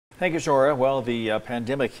Thank you, Zora. Well, the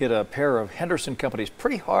pandemic hit a pair of Henderson companies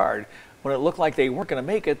pretty hard. When it looked like they weren't going to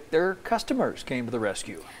make it, their customers came to the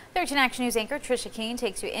rescue. 13 Action News anchor Trisha Keene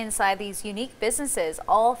takes you inside these unique businesses,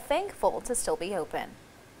 all thankful to still be open.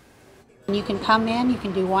 You can come in, you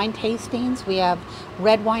can do wine tastings. We have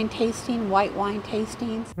red wine tasting, white wine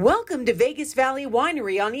tastings. Welcome to Vegas Valley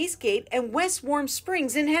Winery on Eastgate and West Warm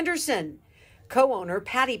Springs in Henderson. Co-owner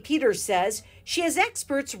Patty Peters says she has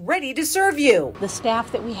experts ready to serve you. The staff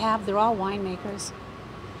that we have, they're all winemakers.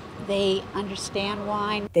 They understand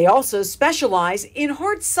wine. They also specialize in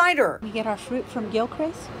hard cider. We get our fruit from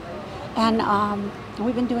Gilchrist, and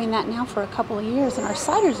we've been doing that now for a couple of years, and our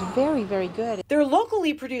cider's very, very good. Their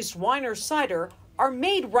locally produced wine or cider are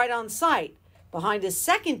made right on site. Behind a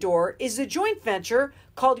second door is a joint venture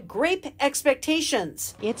called Grape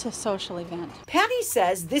Expectations. It's a social event. Patty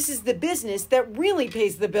says this is the business that really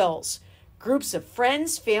pays the bills. Groups of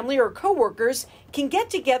friends, family, or coworkers can get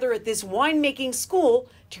together at this winemaking school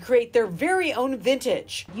to create their very own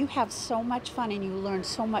vintage. You have so much fun and you learn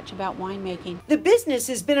so much about winemaking. The business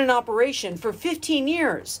has been in operation for 15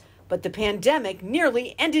 years, but the pandemic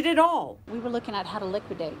nearly ended it all. We were looking at how to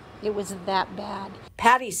liquidate. It was that bad.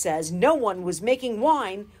 Patty says no one was making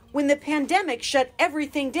wine when the pandemic shut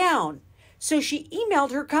everything down. So she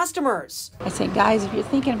emailed her customers. I say, guys, if you're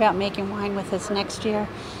thinking about making wine with us next year,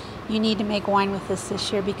 you need to make wine with us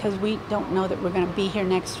this year because we don't know that we're going to be here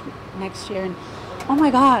next year. And oh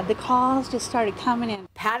my God, the calls just started coming in.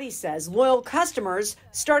 Patty says loyal customers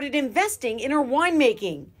started investing in her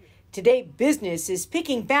winemaking. Today, business is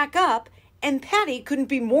picking back up, and Patty couldn't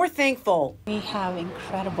be more thankful. We have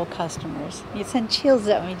incredible customers. You send chills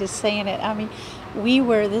at me just saying it. I mean, we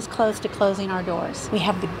were this close to closing our doors. We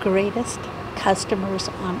have the greatest customers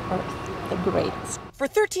on earth, the greatest. For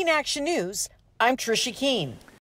 13 Action News, I'm Trisha Keene.